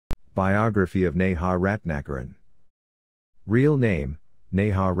Biography of Neha Ratnakaran. Real name,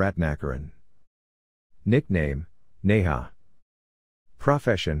 Neha Ratnakaran. Nickname, Neha.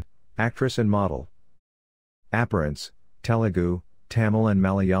 Profession, actress and model. Appearance, Telugu, Tamil and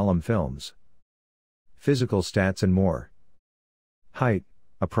Malayalam films. Physical stats and more. Height,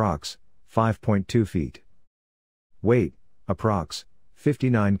 approx. 5.2 feet. Weight, approx.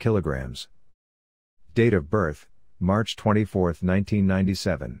 59 kilograms. Date of birth, March 24,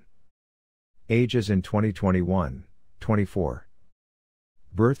 1997. Age as in 2021, 24.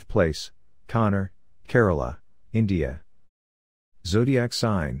 Birthplace, Connor, Kerala, India. Zodiac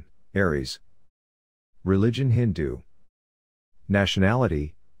sign, Aries. Religion Hindu.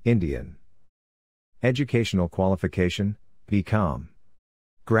 Nationality, Indian. Educational qualification, BCom.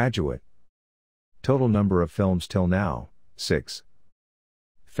 Graduate. Total number of films till now, 6.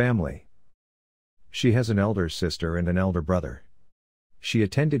 Family. She has an elder sister and an elder brother. She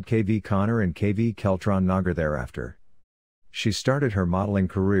attended KV Connor and KV Keltron Nagar thereafter. She started her modeling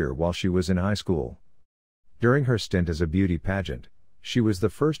career while she was in high school. During her stint as a beauty pageant, she was the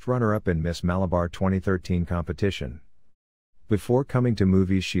first runner-up in Miss Malabar 2013 competition. Before coming to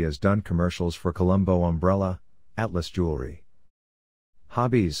movies, she has done commercials for Colombo Umbrella, Atlas Jewelry.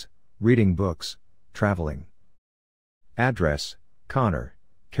 Hobbies, reading books, traveling. Address, Connor,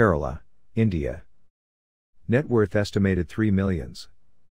 Kerala, India. Net worth estimated $3 million.